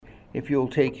If you'll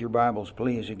take your Bibles,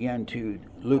 please, again to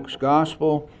Luke's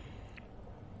Gospel,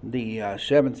 the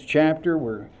 7th chapter.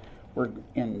 We're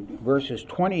in verses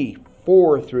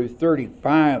 24 through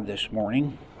 35 this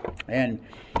morning. And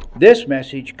this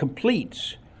message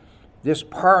completes this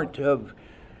part of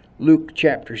Luke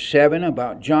chapter 7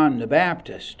 about John the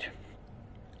Baptist.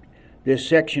 This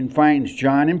section finds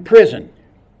John in prison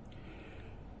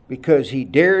because he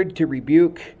dared to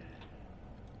rebuke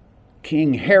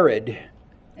King Herod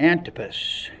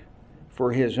Antipas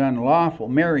for his unlawful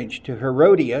marriage to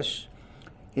Herodias,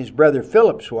 his brother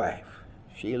Philip's wife.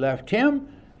 She left him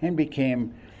and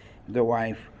became the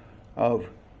wife of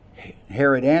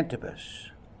Herod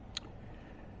Antipas.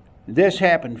 This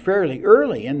happened fairly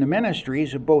early in the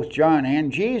ministries of both John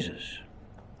and Jesus,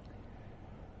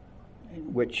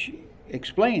 which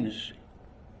explains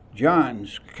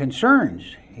John's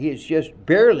concerns. He has just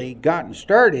barely gotten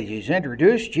started. He's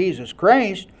introduced Jesus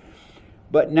Christ,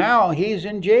 but now he's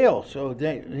in jail, so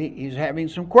he's having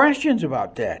some questions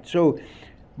about that. So,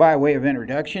 by way of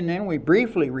introduction, then we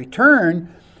briefly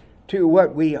return to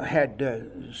what we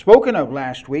had spoken of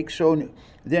last week. So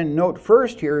then note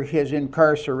first here his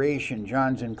incarceration,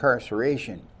 John's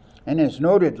incarceration. And as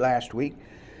noted last week,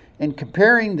 in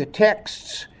comparing the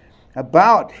texts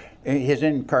about his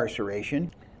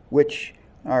incarceration, which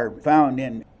are found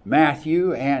in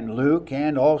Matthew and Luke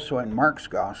and also in Mark's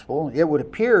Gospel, it would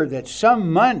appear that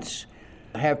some months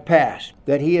have passed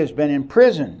that he has been in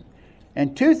prison.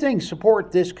 And two things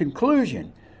support this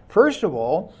conclusion. First of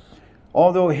all,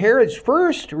 although Herod's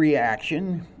first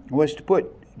reaction was to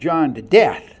put John to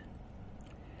death,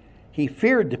 he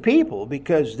feared the people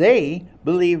because they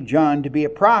believed John to be a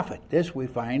prophet. This we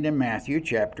find in Matthew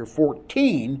chapter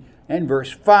 14 and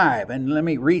verse 5. And let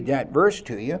me read that verse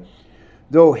to you.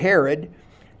 Though Herod,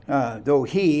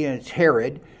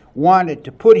 Herod, wanted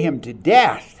to put him to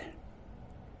death,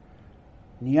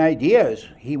 and the idea is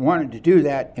he wanted to do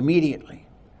that immediately.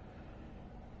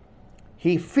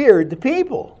 He feared the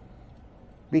people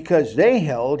because they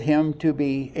held him to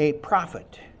be a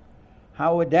prophet.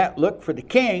 How would that look for the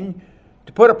king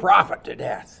to put a prophet to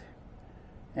death?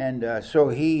 And so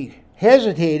he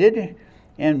hesitated,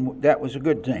 and that was a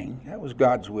good thing. That was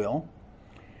God's will.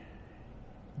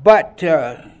 But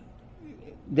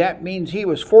that means he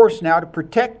was forced now to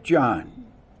protect John,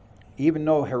 even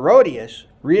though Herodias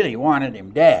really wanted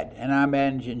him dead. And I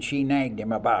imagine she nagged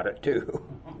him about it too.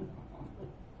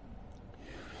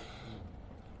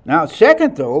 Now,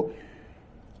 second though,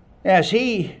 as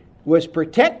he was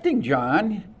protecting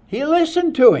John, he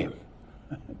listened to him,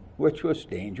 which was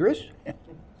dangerous.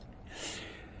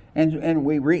 And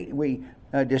we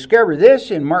discover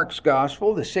this in Mark's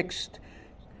Gospel, the 6th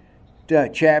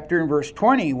chapter in verse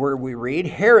 20, where we read,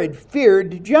 Herod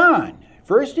feared John.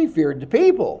 First he feared the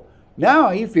people.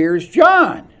 Now he fears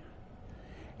John.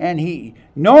 And he,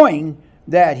 knowing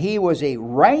that he was a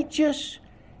righteous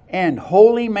and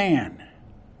holy man,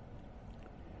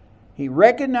 he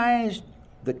recognized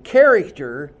the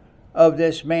character of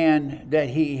this man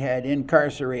that he had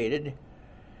incarcerated,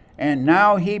 and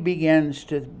now he begins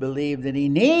to believe that he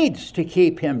needs to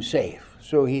keep him safe.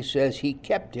 So he says he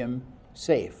kept him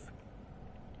safe,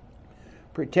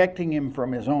 protecting him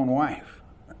from his own wife.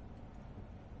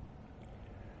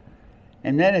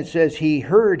 And then it says he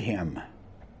heard him.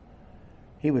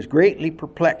 He was greatly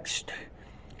perplexed,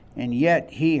 and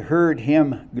yet he heard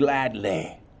him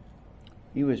gladly.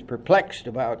 He was perplexed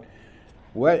about,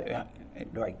 what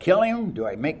do I kill him? Do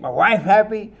I make my wife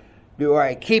happy? Do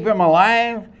I keep him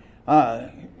alive?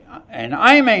 And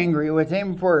I'm angry with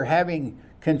him for having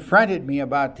confronted me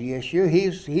about the issue.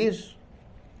 He's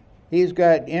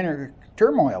got inner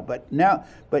turmoil,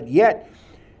 but yet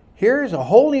here's a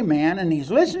holy man, and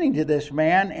he's listening to this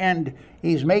man, and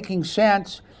he's making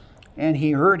sense, and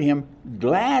he heard him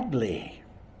gladly.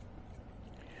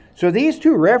 So these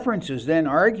two references then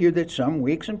argue that some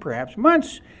weeks and perhaps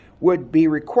months would be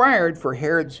required for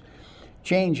Herod's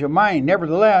change of mind.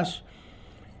 Nevertheless,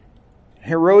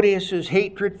 Herodias'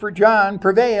 hatred for John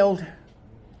prevailed,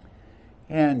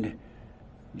 and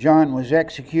John was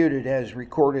executed as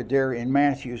recorded there in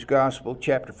Matthew's Gospel,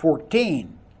 chapter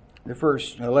 14, the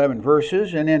first 11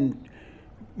 verses, and in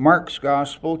Mark's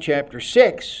Gospel, chapter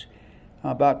 6,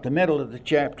 about the middle of the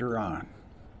chapter on.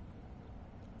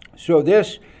 So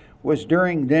this was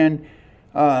during then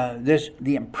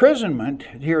the imprisonment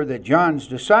here that John's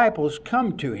disciples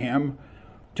come to him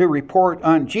to report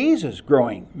on Jesus'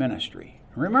 growing ministry.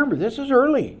 Remember, this is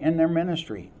early in their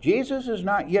ministry. Jesus is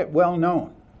not yet well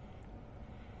known.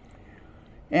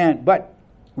 But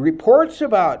reports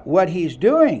about what he's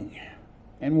doing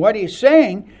and what he's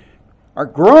saying are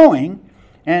growing,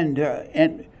 and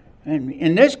And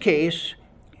in this case,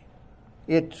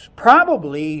 it's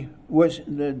probably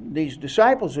these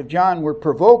disciples of John were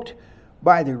provoked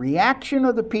by the reaction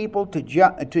of the people to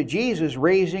Jesus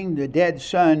raising the dead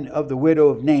son of the widow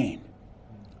of Nain,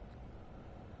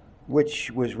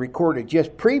 which was recorded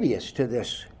just previous to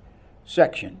this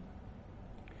section.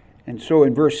 And so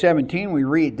in verse 17 we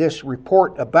read, "This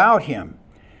report about him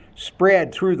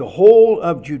spread through the whole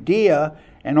of Judea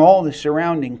and all the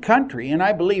surrounding country." And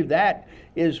I believe that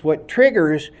is what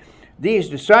triggers these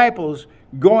disciples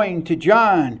going to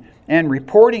John and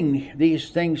reporting these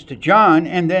things to John.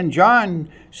 And then John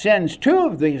sends two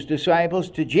of these disciples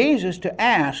to Jesus to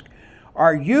ask,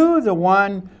 "Are you the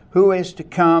one who is to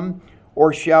come,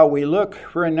 or shall we look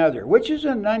for another?" Which is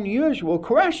an unusual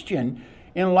question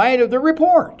in light of the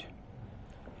report.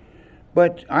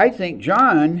 But I think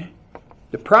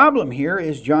the problem here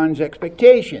is John's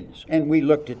expectations. And we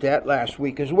looked at that last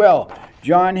week as well.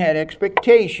 John had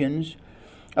expectations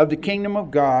of the kingdom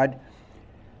of God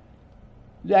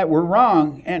that were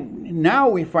wrong. And now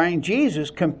we find Jesus'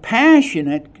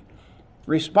 compassionate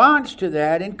response to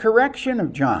that in correction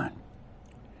of John.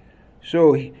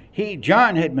 So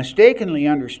John had mistakenly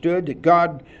understood that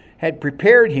God had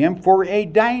prepared him for a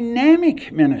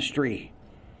dynamic ministry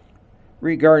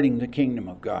regarding the kingdom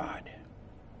of God.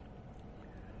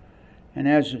 And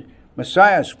as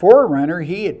Messiah's forerunner,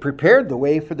 he had prepared the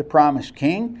way for the promised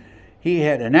king. He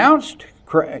had announced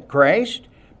Christ,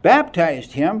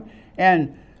 baptized him,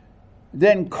 and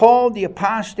then called the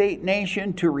apostate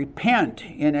nation to repent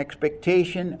in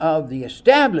expectation of the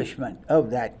establishment of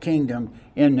that kingdom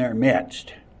in their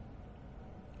midst.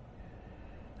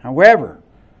 However,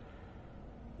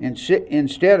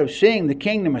 instead of seeing the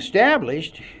kingdom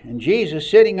established and Jesus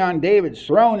sitting on David's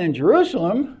throne in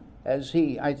Jerusalem, as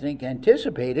he, I think,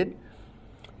 anticipated,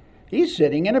 he's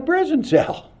sitting in a prison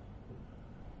cell.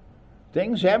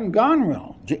 Things haven't gone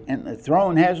well, and the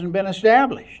throne hasn't been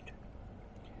established.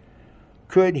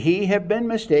 Could he have been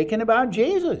mistaken about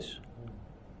Jesus?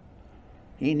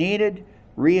 He needed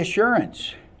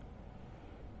reassurance,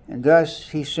 and thus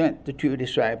he sent the two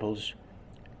disciples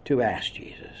to ask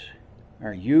Jesus,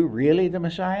 "Are you really the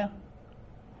Messiah?"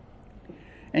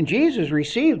 And Jesus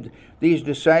received these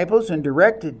disciples and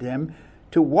directed them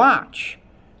to watch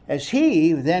as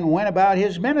he then went about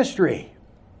his ministry.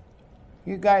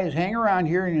 You guys hang around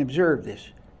here and observe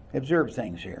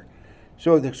things here.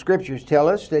 So the scriptures tell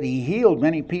us that he healed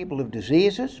many people of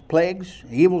diseases, plagues,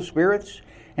 evil spirits,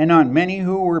 and on many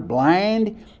who were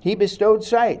blind he bestowed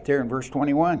sight, there in verse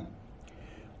 21,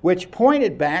 which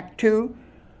pointed back to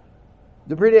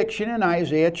the prediction in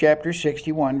Isaiah chapter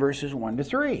 61, verses 1 to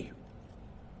 3.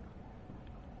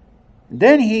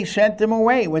 Then he sent them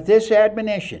away with this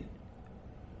admonition,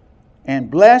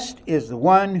 "And blessed is the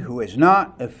one who is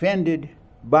not offended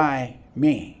by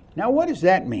me." Now, what does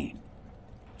that mean?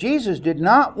 Jesus did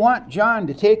not want John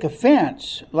to take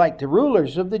offense like the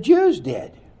rulers of the Jews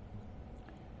did.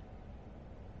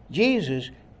 Jesus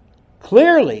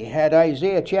clearly had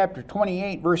Isaiah chapter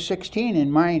 28, verse 16 in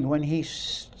mind when he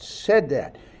said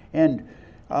that. And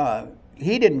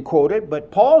he didn't quote it,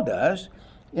 but Paul does.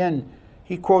 And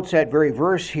he quotes that very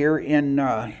verse here in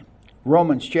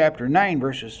Romans chapter 9,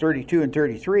 verses 32 and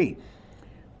 33.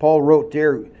 Paul wrote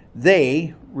there,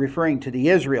 "They," referring to the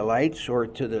Israelites, or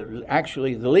to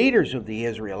the leaders of the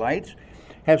Israelites,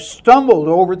 "have stumbled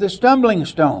over the stumbling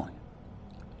stone."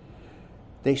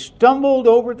 They stumbled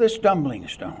over the stumbling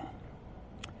stone.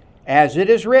 "As it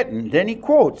is written," then he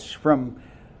quotes from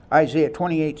Isaiah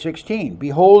 28:16,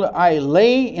 "Behold, I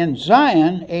lay in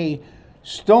Zion a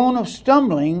stone of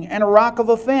stumbling and a rock of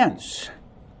offense,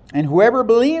 and whoever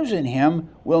believes in him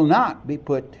will not be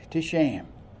put to shame."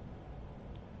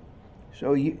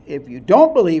 So if you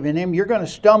don't believe in him, you're going to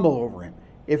stumble over him.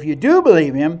 If you do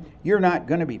believe him, you're not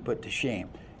going to be put to shame.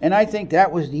 And I think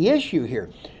that was the issue here.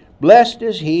 Blessed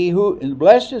is the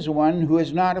one who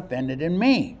is not offended in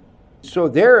me. So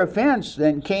their offense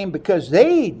then came because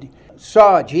they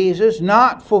saw Jesus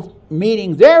not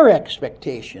meeting their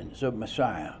expectations of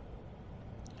Messiah.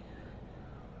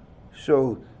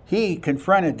 So he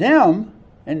confronted them,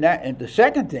 and the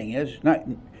second thing is,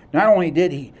 not only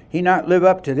did he not live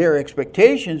up to their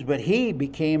expectations, but he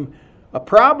became a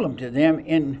problem to them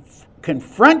in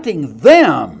confronting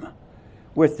them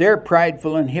with their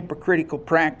prideful and hypocritical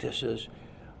practices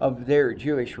of their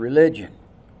Jewish religion.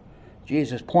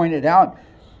 Jesus pointed out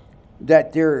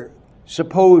that their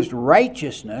supposed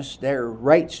righteousness, their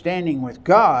right standing with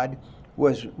God,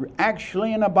 was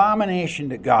actually an abomination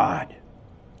to God.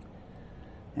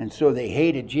 And so they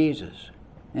hated Jesus.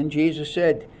 And Jesus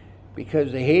said,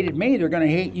 because they hated me, they're going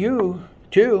to hate you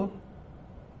too.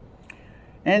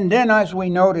 And then, as we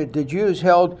noted, the Jews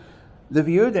held the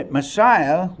view that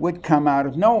Messiah would come out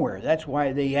of nowhere. That's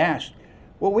why they asked,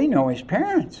 well, we know his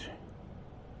parents.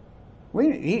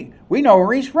 We know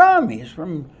where he's from. He's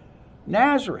from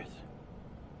Nazareth.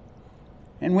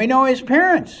 And we know his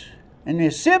parents and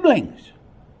his siblings.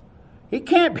 He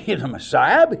can't be the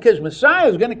Messiah, because Messiah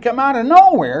is going to come out of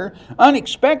nowhere,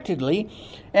 unexpectedly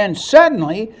and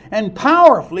suddenly and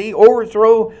powerfully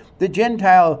overthrow the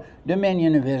Gentile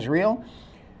dominion of Israel.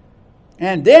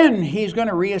 And then he's going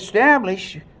to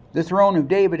reestablish the throne of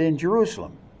David in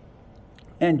Jerusalem.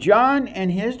 And John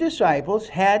and his disciples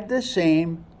had the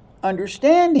same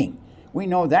understanding. We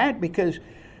know that because,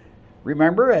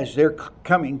 remember, as they're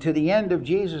coming to the end of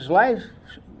Jesus' life,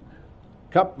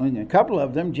 a couple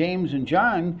of them, James and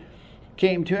John,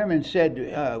 came to him and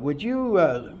said, would you,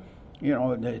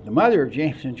 the mother of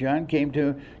James and John came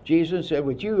to Jesus and said,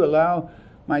 would you allow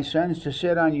my sons to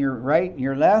sit on your right and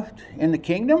your left in the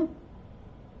kingdom?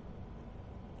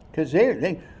 Because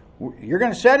you're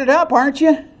going to set it up, aren't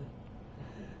you?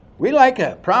 We like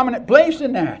a prominent place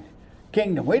in that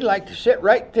kingdom. We'd like to sit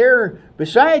right there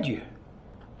beside you.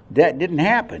 That didn't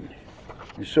happen.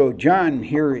 So John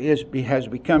here has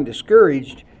become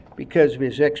discouraged because of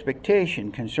his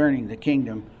expectation concerning the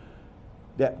kingdom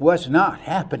that was not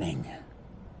happening.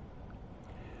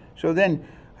 So then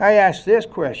I ask this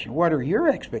question: what are your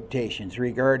expectations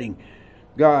regarding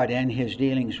God and his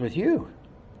dealings with you?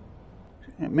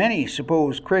 Many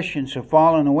suppose Christians have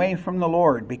fallen away from the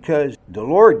Lord because the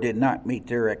Lord did not meet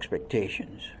their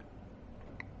expectations.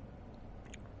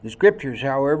 The Scriptures,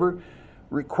 however,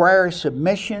 require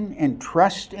submission and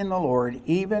trust in the Lord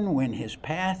even when his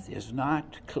path is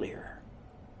not clear.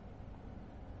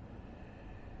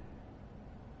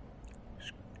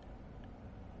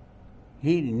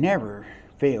 He never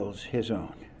fails his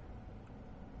own.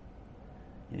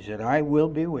 He said, I will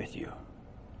be with you.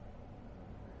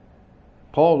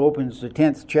 Paul opens the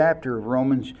 10th chapter of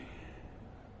Romans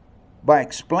by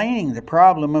explaining the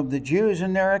problem of the Jews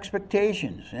and their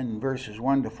expectations in verses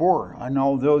 1 to 4. And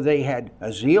although they had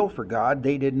a zeal for God,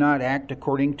 they did not act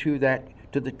according to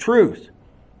the truth.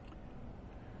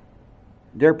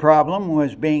 Their problem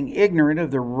was being ignorant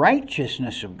of the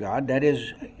righteousness of God, that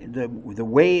is, the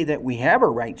way that we have a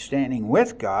right standing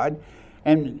with God.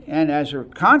 And as a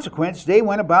consequence, they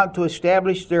went about to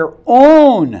establish their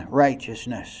own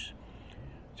righteousness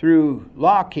through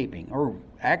law keeping, or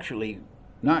actually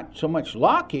not so much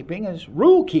law keeping as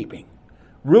rule keeping.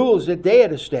 Rules that they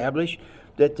had established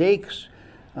that they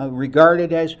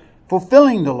regarded as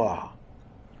fulfilling the law.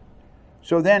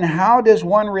 So then how does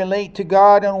one relate to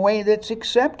God in a way that's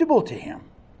acceptable to him?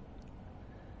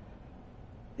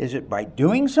 Is it by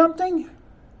doing something?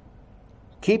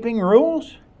 Keeping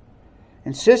rules?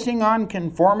 Insisting on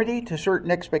conformity to certain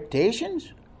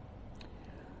expectations?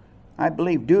 I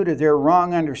believe due to their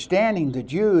wrong understanding, the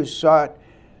Jews sought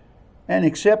an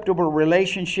acceptable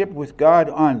relationship with God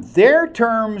on their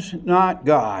terms, not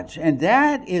God's. And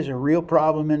that is a real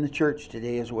problem in the church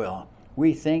today as well.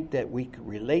 We think that we can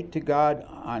relate to God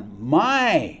on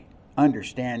my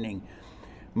understanding,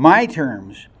 my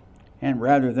terms, and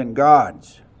rather than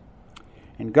God's.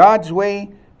 And God's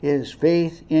way is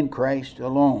faith in Christ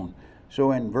alone.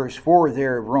 So in verse 4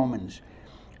 there of Romans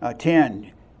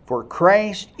 10, for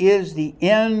Christ is the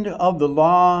end of the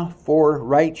law for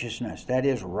righteousness, that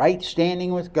is, right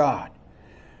standing with God,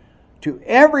 to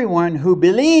everyone who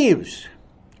believes,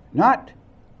 not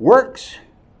works,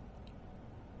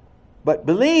 but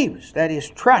believes, that is,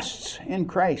 trusts in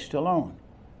Christ alone.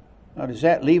 Now, does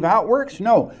that leave out works?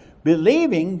 No.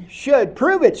 Believing should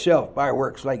prove itself by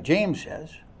works, like James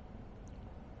says.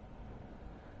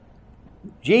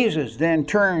 Jesus then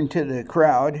turned to the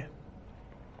crowd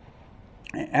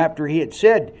after he had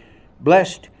said,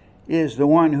 blessed is the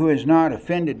one who is not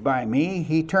offended by me.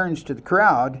 He turns to the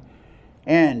crowd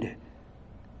and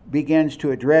begins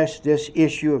to address this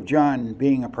issue of John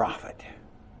being a prophet.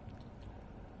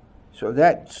 So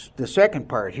that's the second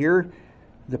part here,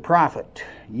 the prophet.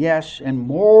 Yes, and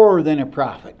more than a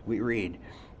prophet, we read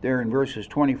there in verses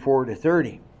 24 to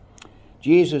 30.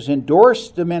 Jesus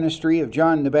endorsed the ministry of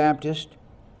John the Baptist.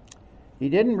 He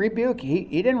didn't rebuke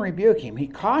him. He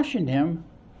cautioned him.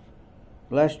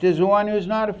 Blessed is the one who is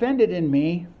not offended in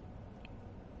me.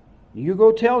 You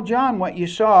go tell John what you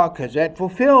saw, because that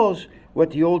fulfills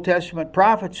what the Old Testament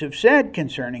prophets have said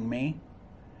concerning me.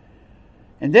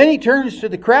 And then he turns to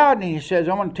the crowd and he says,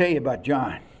 I want to tell you about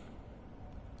John.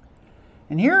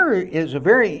 And here is a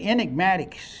very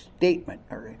enigmatic statement.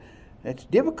 It's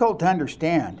difficult to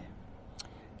understand.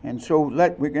 And so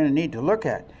we're going to need to look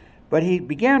at. But he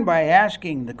began by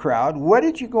asking the crowd, what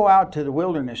did you go out to the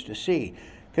wilderness to see?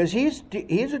 Because he's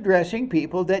addressing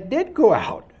people that did go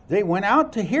out. They went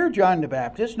out to hear John the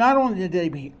Baptist. Not only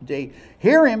did they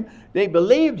hear him, they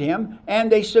believed him,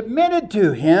 and they submitted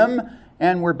to him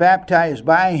and were baptized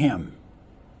by him.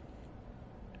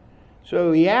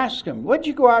 So he asked them, what'd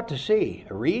you go out to see?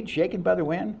 A reed shaken by the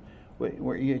wind?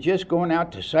 Were you just going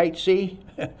out to sightsee?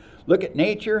 Look at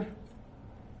nature?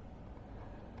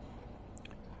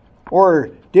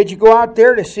 Or did you go out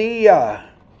there to see a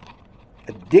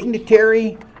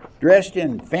dignitary dressed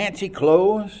in fancy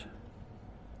clothes?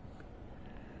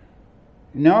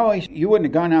 No, you wouldn't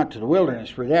have gone out to the wilderness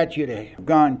for that. You'd have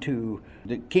gone to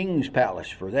the king's palace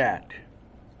for that.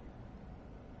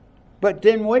 But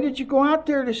then what did you go out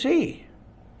there to see?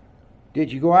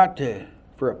 Did you go out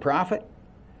for a prophet?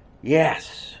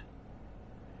 Yes.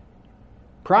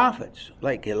 Prophets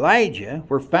like Elijah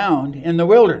were found in the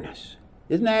wilderness.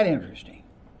 Isn't that interesting?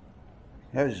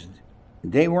 Because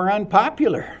they were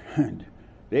unpopular.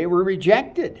 They were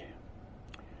rejected.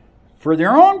 For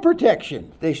their own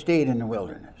protection, they stayed in the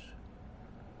wilderness.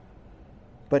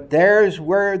 But there's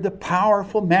where the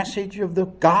powerful message of the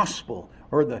gospel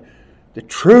or the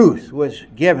truth was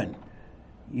given.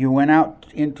 You went out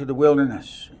into the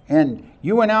wilderness. And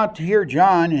you went out to hear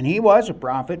John, and he was a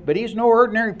prophet, but he's no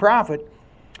ordinary prophet.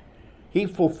 He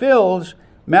fulfills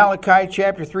Malachi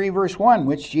chapter 3, verse 1,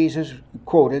 which Jesus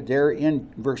quoted there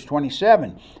in verse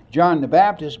 27. John the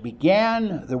Baptist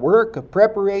began the work of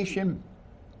preparation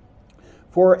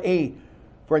for the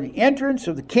entrance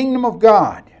of the kingdom of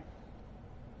God,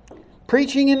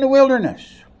 preaching in the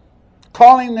wilderness,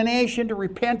 calling the nation to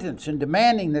repentance and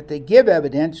demanding that they give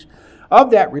evidence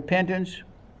of that repentance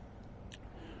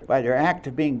by their act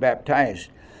of being baptized.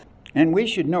 And we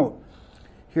should note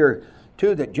here,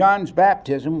 too, that John's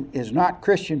baptism is not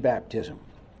Christian baptism.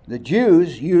 The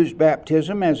Jews used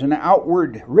baptism as an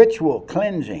outward ritual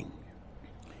cleansing,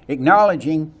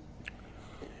 acknowledging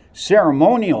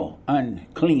ceremonial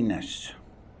uncleanness.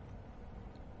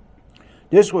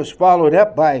 This was followed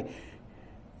up by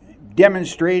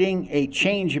demonstrating a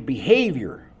change of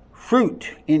behavior,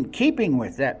 fruit in keeping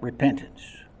with that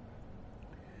repentance.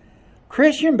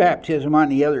 Christian baptism, on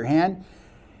the other hand,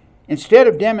 instead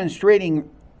of demonstrating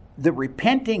the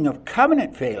repenting of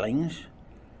covenant failings,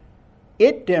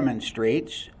 it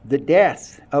demonstrates the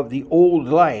death of the old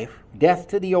life, death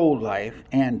to the old life,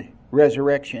 and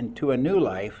resurrection to a new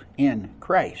life in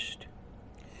Christ.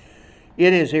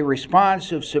 It is a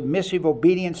response of submissive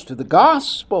obedience to the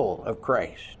gospel of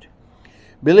Christ.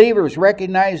 Believers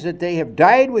recognize that they have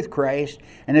died with Christ,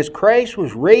 and as Christ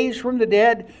was raised from the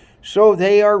dead, so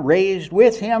they are raised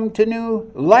with him to new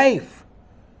life.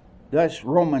 Thus,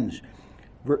 Romans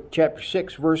chapter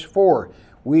 6, verse 4,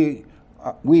 we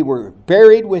were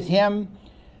buried with him,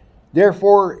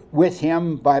 therefore with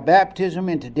him by baptism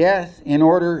into death, in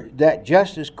order that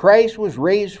just as Christ was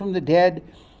raised from the dead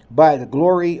by the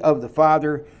glory of the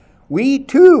Father, we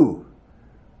too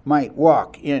might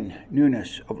walk in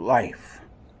newness of life.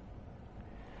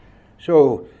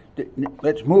 So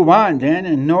let's move on then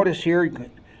and notice here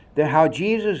that how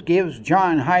Jesus gives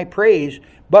John high praise,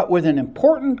 but with an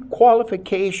important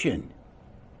qualification.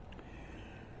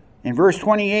 In verse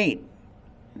 28,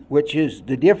 which is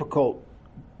the difficult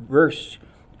verse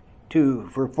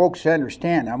for folks to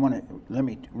understand, let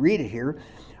me read it here.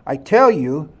 I tell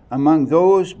you, among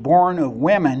those born of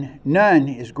women, none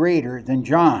is greater than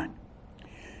John.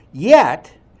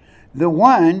 Yet, the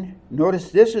one,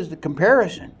 notice this is the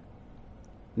comparison,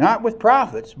 not with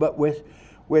prophets, but with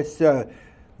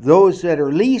those that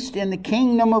are least in the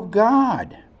kingdom of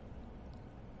God.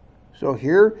 So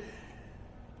here,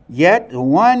 yet the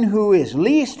one who is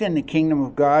least in the kingdom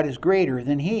of God is greater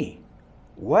than he.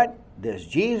 What does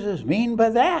Jesus mean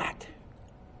by that?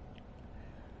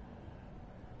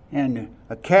 And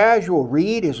a casual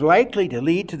read is likely to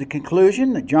lead to the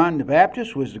conclusion that John the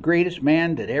Baptist was the greatest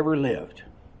man that ever lived.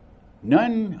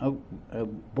 None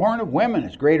born of women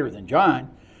is greater than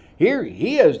John. Here,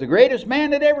 he is the greatest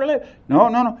man that ever lived.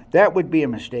 No, that would be a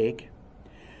mistake.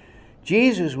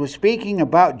 Jesus was speaking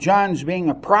about John's being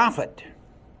a prophet.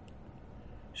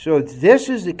 So this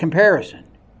is the comparison.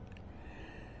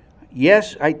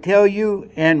 Yes, I tell you,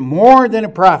 and more than a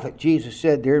prophet, Jesus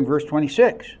said there in verse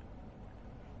 26.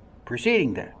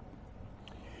 Preceding that.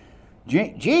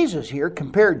 Jesus here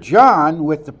compared John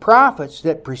with the prophets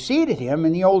that preceded him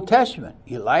in the Old Testament.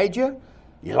 Elijah,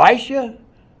 Elisha,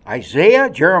 Isaiah,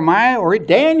 Jeremiah, or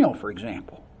Daniel, for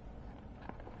example.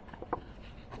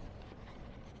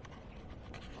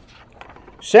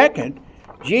 Second,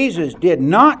 Jesus did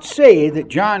not say that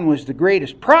John was the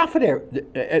greatest prophet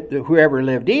who ever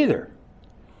lived either,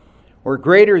 or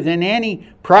greater than any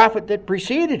prophet that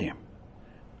preceded him.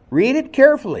 Read it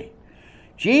carefully.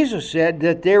 Jesus said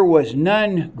that there was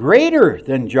none greater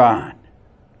than John.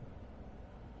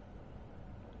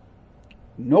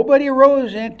 Nobody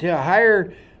rose into a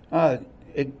higher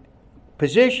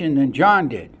position than John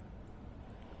did.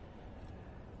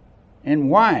 And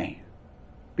why?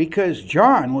 Because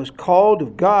John was called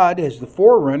of God as the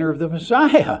forerunner of the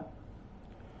Messiah,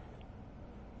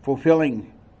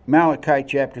 fulfilling Malachi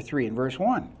chapter 3 and verse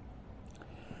 1.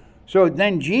 So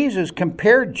then Jesus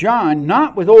compared John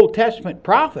not with Old Testament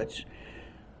prophets,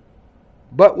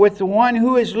 but with the one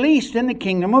who is least in the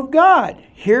kingdom of God.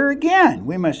 Here again,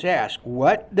 we must ask,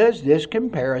 what does this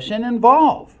comparison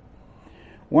involve?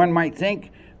 One might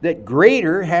think that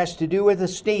greater has to do with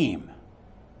esteem.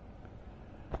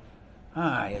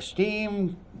 I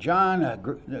esteem John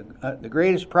the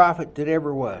greatest prophet that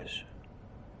ever was.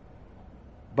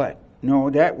 But no,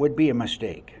 that would be a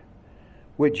mistake.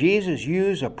 Would Jesus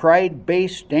use a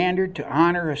pride-based standard to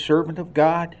honor a servant of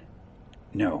God?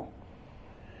 No.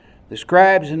 The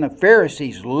scribes and the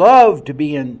Pharisees loved to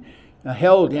be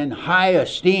held in high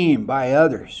esteem by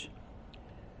others,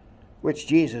 which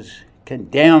Jesus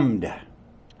condemned.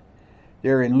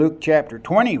 There in Luke chapter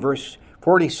 20, verse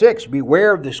 46,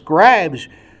 beware of the scribes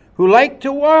who like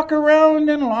to walk around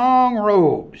in long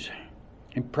robes,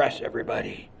 impress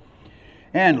everybody,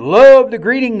 and love the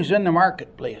greetings in the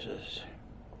marketplaces,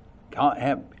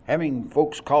 having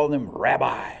folks call them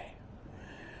rabbi,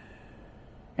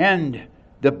 and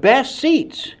the best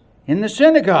seats in the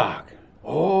synagogue.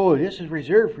 Oh, this is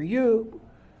reserved for you.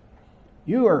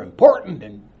 You are important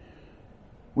and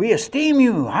we esteem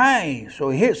you high,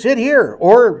 so sit here.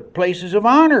 Or places of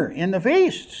honor in the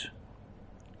feasts.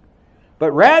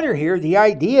 But rather here, the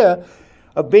idea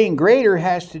of being greater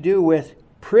has to do with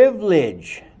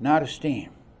privilege, not esteem.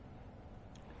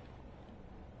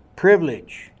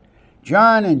 Privilege.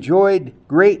 John enjoyed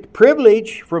great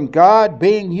privilege from God,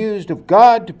 being used of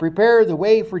God to prepare the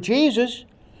way for Jesus.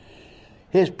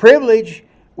 His privilege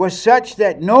was such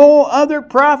that no other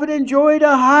prophet enjoyed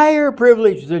a higher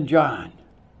privilege than John.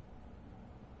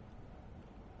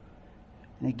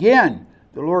 And again,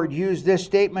 the Lord used this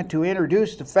statement to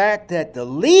introduce the fact that the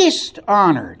least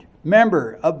honored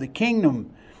member of the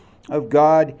kingdom of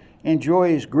God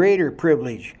enjoys greater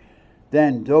privilege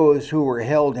than those who were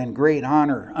held in great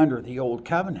honor under the old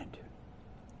covenant.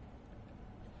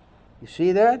 You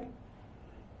see that?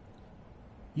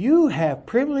 You have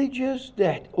privileges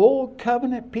that old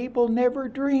covenant people never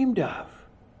dreamed of.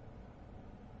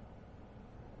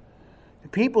 The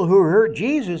people who heard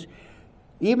Jesus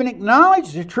even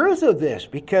acknowledged the truth of this,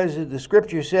 because the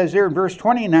scripture says there in verse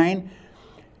 29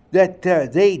 that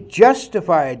they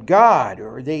justified God,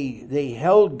 or they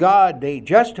held God, they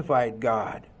justified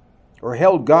God, or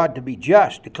held God to be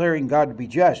just, declaring God to be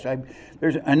just.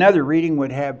 There's another reading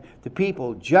would have the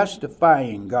people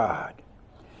justifying God.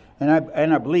 And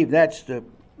I believe that's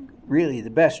really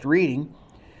the best reading,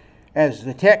 as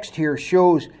the text here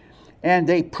shows. And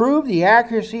they prove the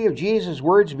accuracy of Jesus'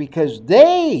 words because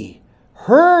they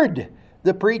heard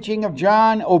the preaching of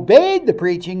John, obeyed the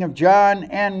preaching of John,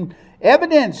 and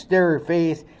evidenced their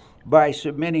faith by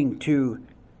submitting to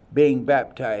being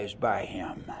baptized by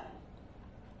him.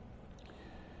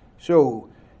 So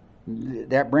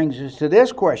that brings us to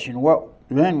this question: what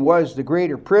then was the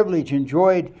greater privilege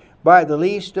enjoyed by the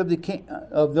least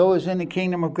of those in the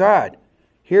kingdom of God?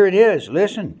 Here it is.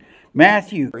 Listen,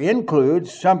 Matthew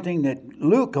includes something that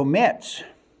Luke omits.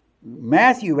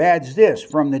 Matthew adds this: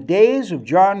 from the days of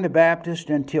John the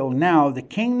Baptist until now, the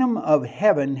kingdom of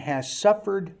heaven has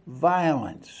suffered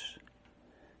violence,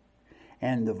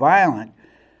 and the violent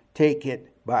take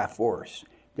it by force.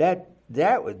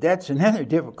 That's another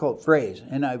difficult phrase,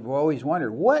 and I've always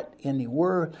wondered, what in the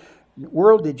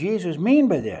world did Jesus mean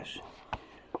by this?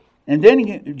 And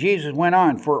then Jesus went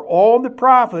on, for all the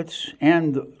prophets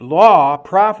and the law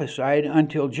prophesied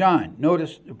until John.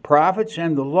 Notice the prophets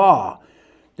and the law.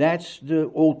 That's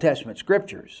the Old Testament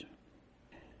scriptures.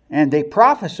 And they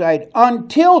prophesied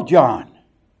until John.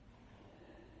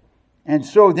 And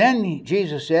so then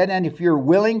Jesus said, and if you're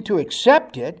willing to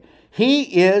accept it, he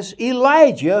is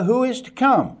Elijah who is to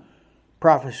come.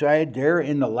 Prophesied there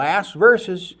in the last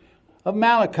verses of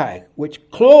Malachi,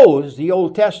 which close the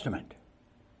Old Testament.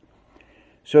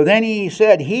 So then he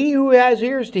said, he who has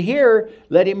ears to hear,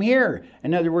 let him hear.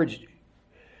 In other words,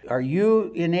 are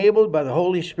you enabled by the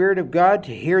Holy Spirit of God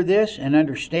to hear this and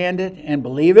understand it and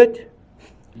believe it?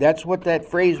 That's what that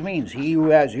phrase means. He who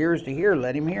has ears to hear,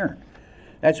 let him hear.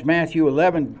 That's Matthew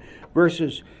 11,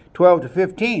 verses 12 to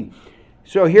 15.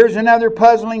 So here's another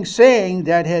puzzling saying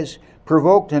that has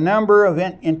provoked a number of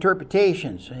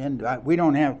interpretations. And we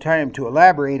don't have time to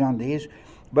elaborate on these.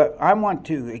 But I want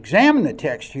to examine the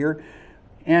text here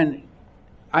and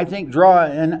I think draw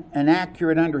an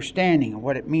accurate understanding of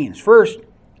what it means. First,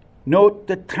 note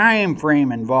the time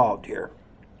frame involved here.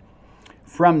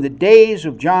 From the days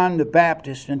of John the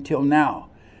Baptist until now.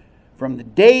 From the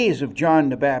days of John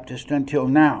the Baptist until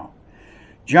now.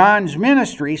 John's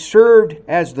ministry served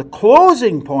as the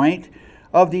closing point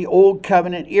of the Old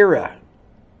Covenant era.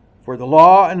 For the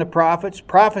law and the prophets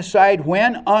prophesied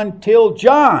when? Until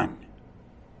John.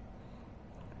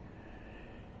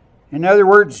 In other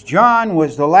words, John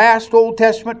was the last Old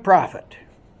Testament prophet,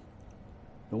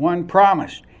 the one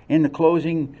promised in the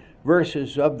closing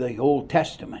verses of the Old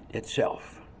Testament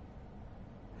itself.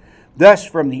 Thus,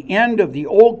 from the end of the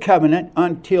Old Covenant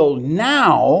until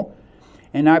now,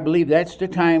 and I believe that's the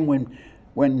time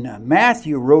when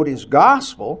Matthew wrote his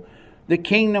gospel, the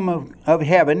kingdom of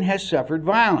heaven has suffered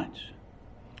violence.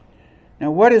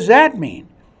 Now, what does that mean?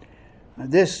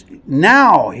 This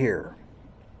now here.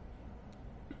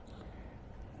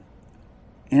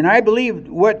 And I believe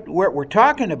what we're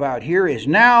talking about here is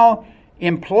now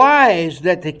implies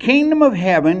that the kingdom of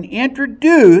heaven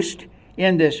introduced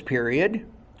in this period,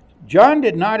 John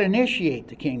did not initiate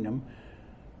the kingdom,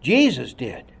 Jesus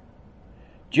did.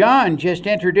 John just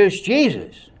introduced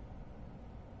Jesus.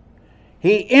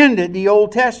 He ended the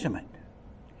Old Testament.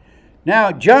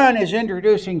 Now John is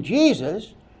introducing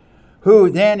Jesus, who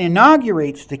then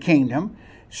inaugurates the kingdom.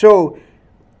 So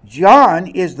John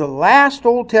is the last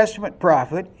Old Testament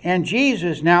prophet, and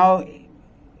Jesus now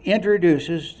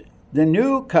introduces the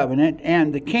new covenant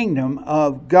and the kingdom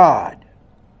of God.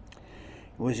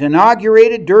 It was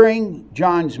inaugurated during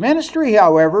John's ministry,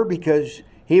 however, because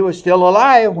he was still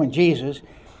alive when Jesus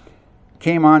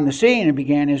came on the scene and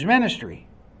began his ministry.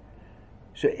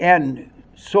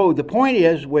 So the point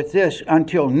is with this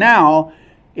until now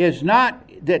is not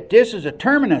that this is a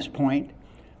terminus point,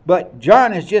 but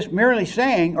John is just merely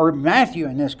saying, or Matthew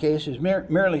in this case is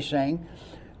merely saying,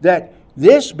 that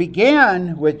this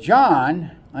began with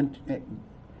John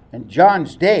in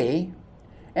John's day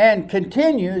and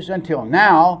continues until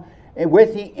now,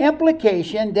 with the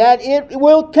implication that it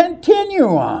will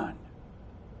continue on.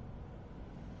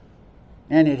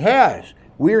 And it has.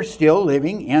 We're still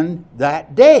living in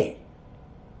that day,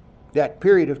 that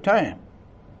period of time.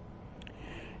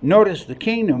 Notice the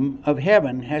kingdom of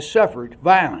heaven has suffered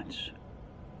violence.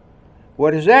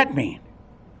 What does that mean?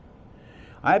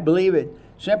 I believe it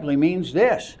simply means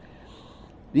this.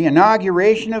 The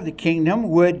inauguration of the kingdom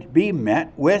would be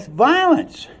met with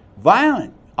violence,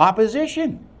 violent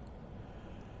opposition.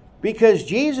 Because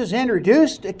Jesus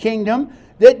introduced a kingdom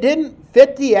that didn't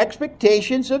fit the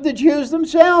expectations of the Jews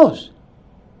themselves.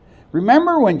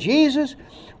 Remember when Jesus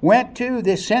went to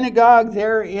the synagogue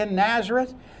there in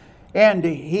Nazareth? And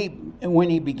when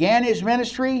he began his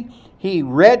ministry, he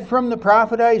read from the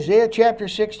prophet Isaiah chapter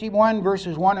 61,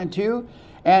 verses 1 and 2,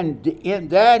 and in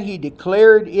that he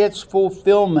declared its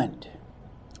fulfillment.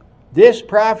 This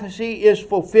prophecy is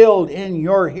fulfilled in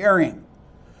your hearing.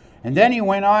 And then he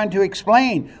went on to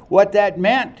explain what that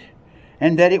meant,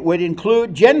 and that it would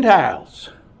include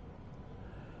Gentiles.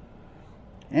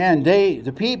 And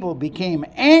the people became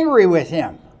angry with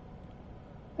him.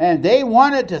 And they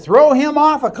wanted to throw him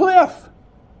off a cliff.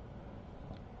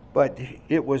 But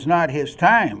it was not his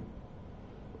time.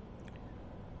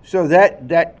 So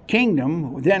that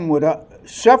kingdom then would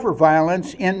suffer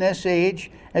violence in this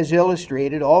age, as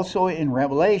illustrated also in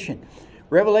Revelation.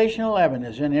 Revelation 11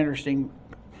 is an interesting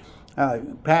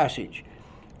passage.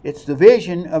 It's the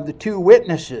vision of the two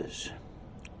witnesses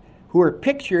who are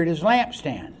pictured as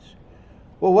lampstands.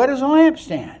 Well, what is a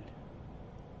lampstand?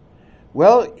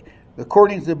 Well,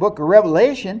 according to the book of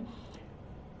Revelation,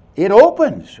 it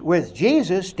opens with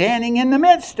Jesus standing in the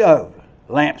midst of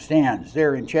lampstands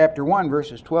there in chapter 1,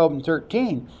 verses 12 and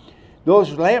 13.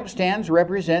 Those lampstands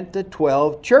represent the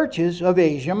 12 churches of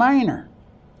Asia Minor.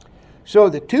 So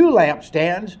the two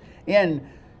lampstands in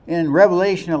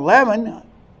Revelation 11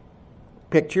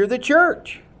 picture the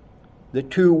church, the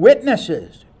two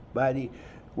witnesses,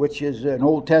 which is an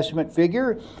Old Testament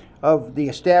figure of the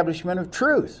establishment of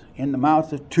truth. In the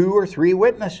mouth of two or three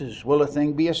witnesses will a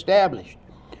thing be established.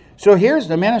 So here's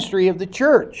the ministry of the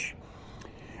church.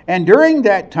 And during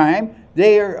that time,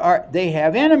 they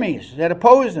have enemies that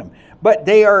oppose them, but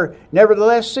they are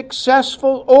nevertheless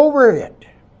successful over it.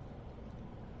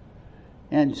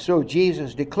 And so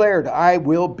Jesus declared, I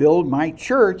will build my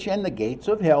church, and the gates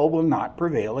of hell will not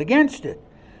prevail against it.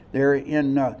 There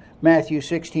in Matthew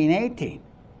 16:18.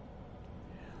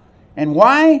 And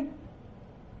why?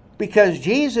 Because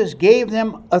Jesus gave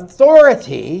them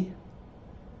authority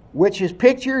which is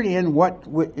pictured in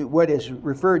what is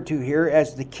referred to here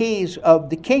as the keys of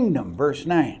the kingdom, verse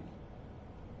 9.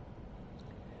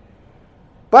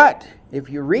 But if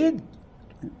you read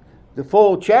the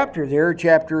full chapter there,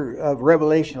 chapter of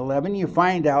Revelation 11, you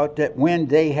find out that when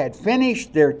they had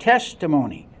finished their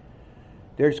testimony,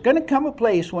 there's going to come a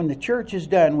place when the church is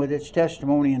done with its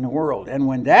testimony in the world. And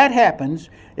when that happens,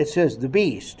 it says the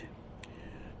beast,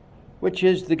 which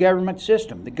is the government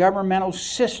system, the governmental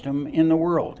system in the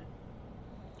world,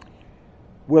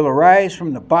 will arise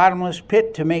from the bottomless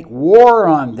pit to make war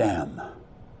on them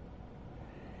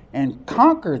and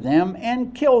conquer them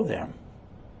and kill them.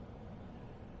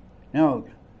 Now,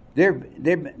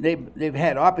 they've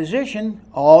had opposition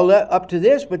all up to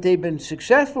this, but they've been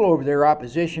successful over their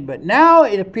opposition. But now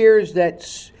it appears that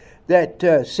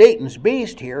Satan's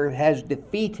beast here has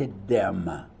defeated them.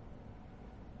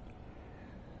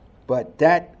 But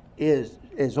that is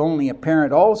only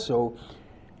apparent also,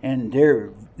 and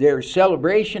their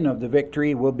celebration of the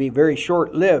victory will be very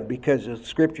short-lived, because the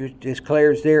Scripture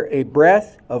declares there, a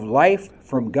breath of life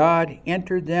from God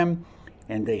entered them,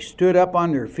 and they stood up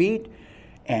on their feet,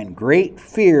 and great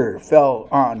fear fell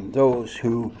on those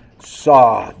who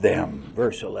saw them.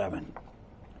 Verse 11.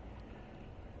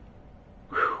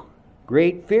 Whew.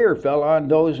 Great fear fell on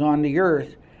those on the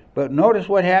earth, but notice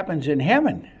what happens in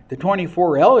heaven. The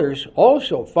 24 elders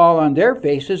also fall on their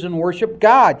faces and worship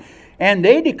God. And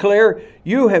they declare,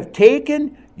 you have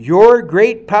taken your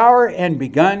great power and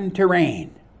begun to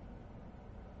reign.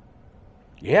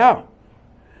 Yeah.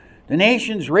 The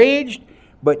nations raged,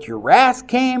 but your wrath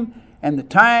came, and the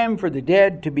time for the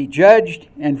dead to be judged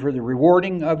and for the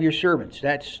rewarding of your servants.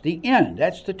 That's the end.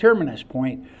 That's the terminus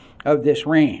point of this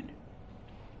reign.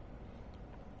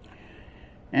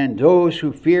 And those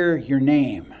who fear your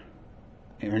name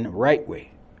in the right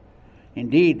way.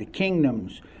 Indeed, the kingdom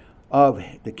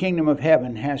of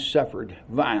heaven has suffered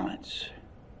violence.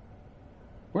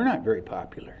 We're not very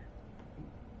popular.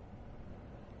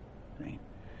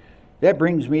 That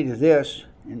brings me to this,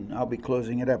 and I'll be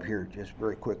closing it up here just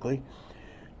very quickly.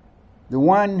 The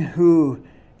one who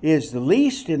is the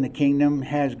least in the kingdom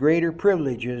has greater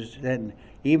privileges than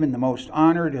even the most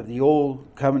honored of the old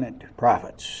covenant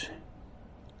prophets.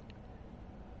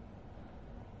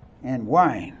 And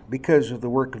why? Because of the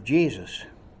work of Jesus.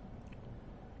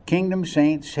 Kingdom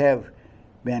saints have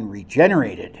been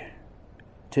regenerated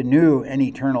to new and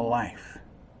eternal life.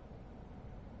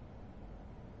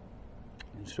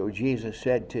 And so Jesus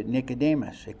said to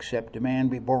Nicodemus, except a man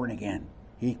be born again,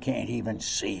 he can't even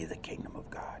see the kingdom of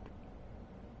God.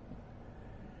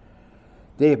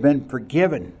 They have been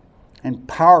forgiven and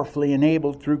powerfully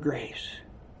enabled through grace.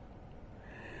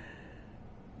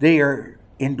 They are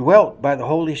indwelt by the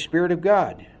Holy Spirit of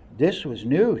God. This was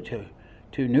new to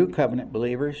new covenant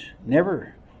believers.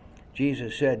 Never,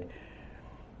 Jesus said,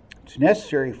 it's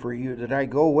necessary for you that I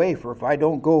go away, for if I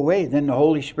don't go away, then the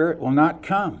Holy Spirit will not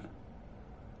come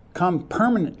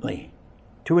permanently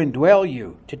to indwell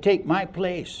you, to take my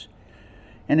place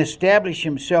and establish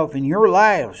himself in your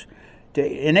lives,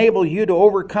 to enable you to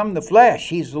overcome the flesh.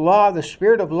 He's the law of the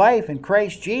Spirit of life in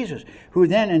Christ Jesus, who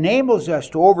then enables us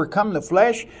to overcome the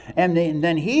flesh, and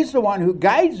then he's the one who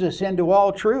guides us into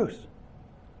all truth.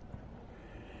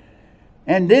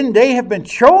 And then they have been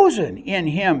chosen in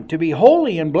him to be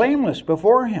holy and blameless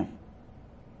before him.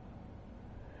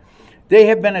 They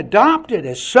have been adopted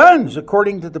as sons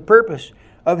according to the purpose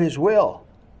of his will.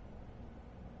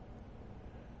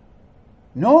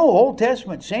 No Old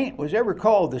Testament saint was ever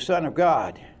called the Son of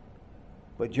God.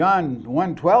 But John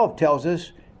 1:12 tells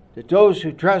us that those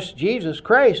who trust Jesus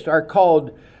Christ are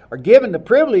given the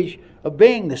privilege of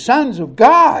being the sons of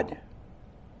God.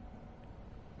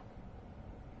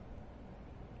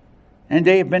 And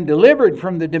they have been delivered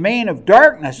from the domain of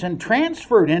darkness and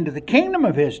transferred into the kingdom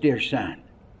of his dear Son.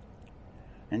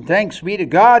 And thanks be to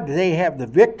God, they have the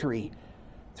victory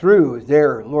through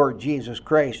their Lord Jesus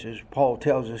Christ, as Paul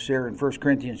tells us there in 1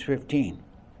 Corinthians 15.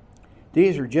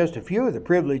 These are just a few of the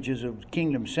privileges of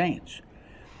kingdom saints.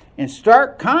 In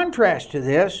stark contrast to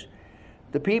this,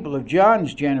 the people of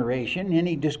John's generation, and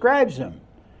he describes them.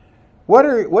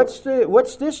 What's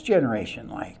this generation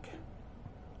like?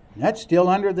 And that's still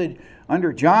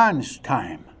under John's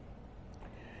time.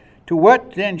 To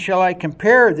what then shall I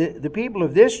compare the people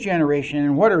of this generation,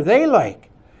 and what are they like?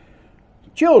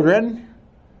 Children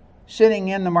sitting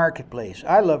in the marketplace.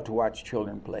 I love to watch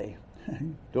children play.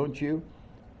 Don't you?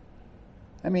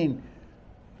 I mean,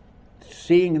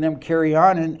 seeing them carry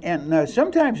on, and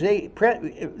sometimes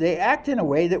they act in a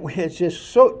way that is just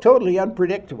so totally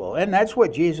unpredictable. And that's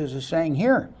what Jesus is saying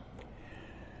here.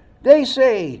 They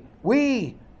say,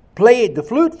 we played the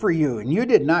flute for you, and you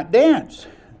did not dance.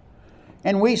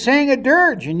 And we sang a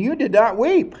dirge, and you did not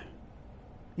weep.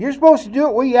 You're supposed to do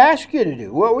what we ask you to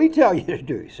do, what we tell you to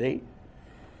do, see?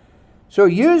 So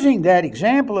using that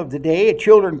example of the day of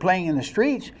children playing in the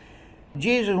streets,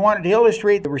 Jesus wanted to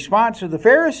illustrate the response of the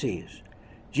Pharisees.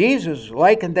 Jesus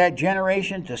likened that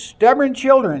generation to stubborn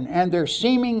children and their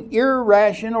seeming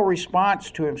irrational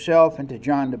response to himself and to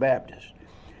John the Baptist.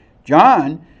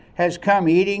 John has come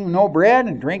eating no bread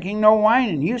and drinking no wine,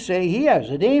 and you say he has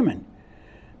a demon.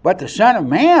 But the Son of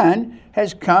Man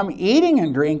has come eating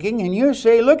and drinking, and you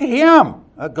say, look at him,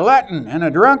 a glutton and a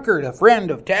drunkard, a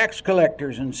friend of tax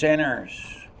collectors and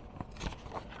sinners.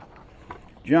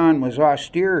 John was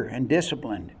austere and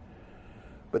disciplined,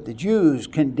 but the Jews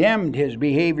condemned his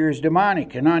behavior as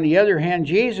demonic. And on the other hand,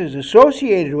 Jesus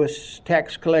associated with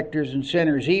tax collectors and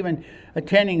sinners, even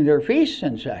attending their feasts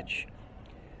and such.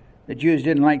 The Jews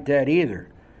didn't like that either.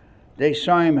 They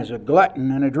saw him as a glutton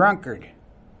and a drunkard.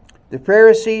 The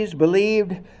Pharisees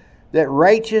believed that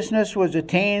righteousness was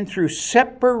attained through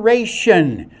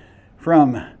separation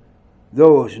from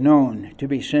those known to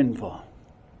be sinful.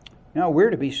 Now, we're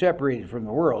to be separated from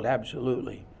the world,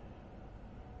 absolutely.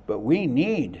 But we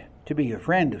need to be a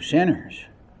friend of sinners,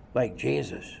 like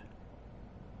Jesus.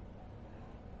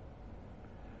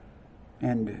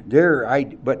 And their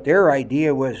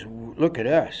idea was, look at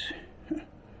us.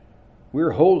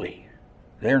 We're holy.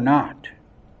 They're not.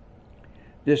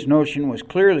 This notion was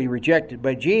clearly rejected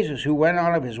by Jesus, who went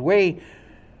out of his way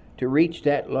to reach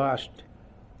that lost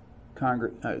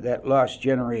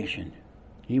generation.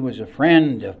 He was a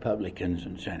friend of publicans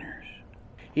and sinners.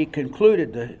 He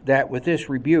concluded that with this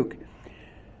rebuke: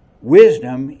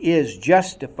 wisdom is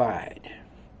justified.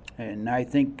 And I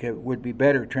think it would be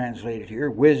better translated here: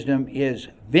 wisdom is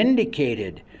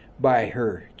vindicated by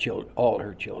all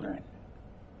her children.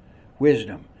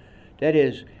 Wisdom, that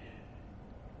is,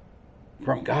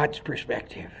 from God's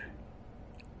perspective.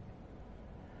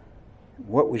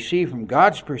 What we see from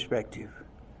God's perspective,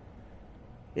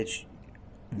 it's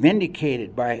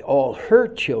vindicated by all her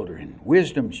children,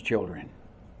 wisdom's children.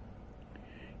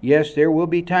 Yes, there will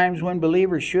be times when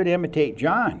believers should imitate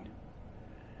John,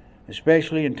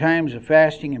 especially in times of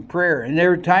fasting and prayer. And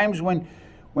there are times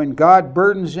when God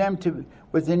burdens them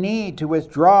with the need to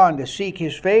withdraw and to seek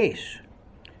his face.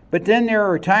 But then there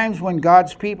are times when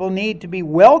God's people need to be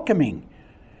welcoming,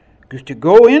 to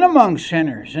go in among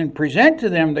sinners and present to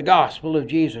them the gospel of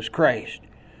Jesus Christ,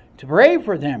 to pray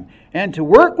for them and to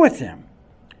work with them,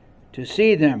 to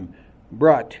see them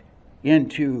brought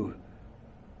into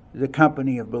the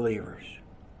company of believers.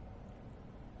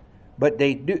 But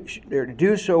they're to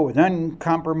do so with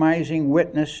uncompromising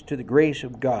witness to the grace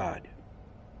of God.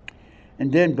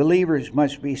 And then believers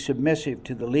must be submissive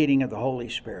to the leading of the Holy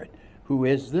Spirit, who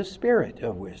is the Spirit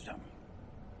of wisdom.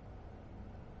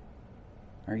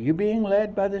 Are you being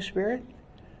led by the Spirit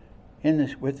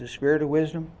with the Spirit of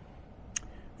wisdom?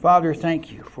 Father,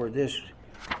 thank you for this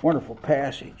wonderful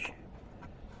passage.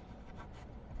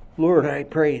 Lord, I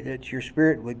pray that your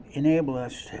Spirit would enable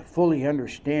us to fully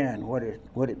understand what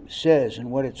it says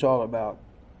and what it's all about.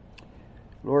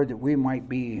 Lord, that we might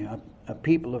be a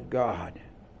people of God,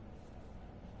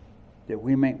 that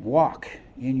we might walk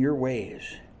in your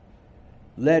ways,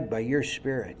 led by your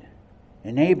Spirit,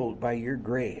 enabled by your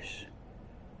grace.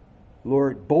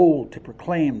 Lord, bold to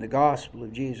proclaim the gospel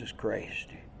of Jesus Christ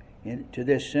to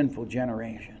this sinful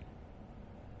generation,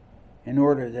 in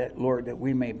order that, Lord, that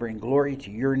we may bring glory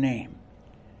to your name.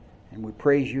 And we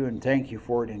praise you and thank you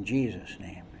for it in Jesus'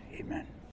 name. Amen.